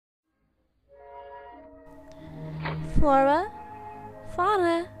Flora?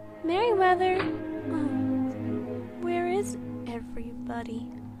 Fauna? Merryweather? Oh, where is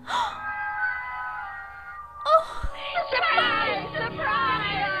everybody? Oh! Surprise!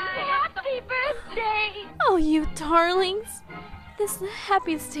 Surprise! Happy birthday! Oh, you darlings! This is the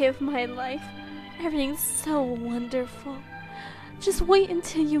happiest day of my life. Everything's so wonderful. Just wait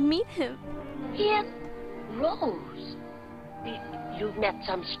until you meet him. Yes, Rose. You've met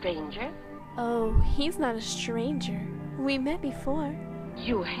some stranger? Oh, he's not a stranger. We met before.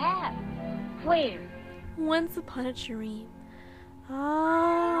 You have? Where? Once upon a dream.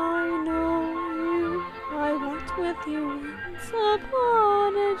 I know you. I walked with you once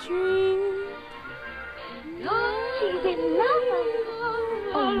upon a dream. She's in love.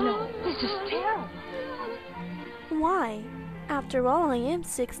 Oh no, this is terrible. Why? After all, I am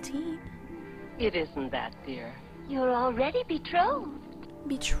 16. It isn't that, dear. You're already betrothed.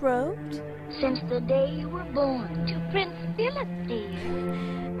 Betrothed? Since the day you were born to Prince Philip,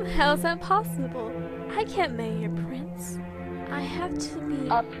 dear. How's that possible? I can't marry a prince. I have to be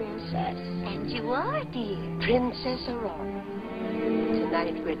A princess. And you are, dear. Princess Aurora.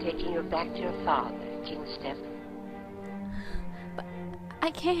 Tonight we're taking you back to your father, King Stephen. But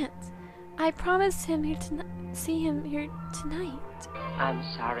I can't. I promised him see him here tonight. I'm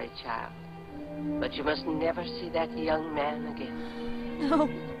sorry, child. But you must never see that young man again. No.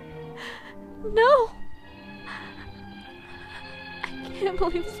 No. I can't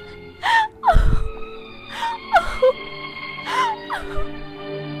believe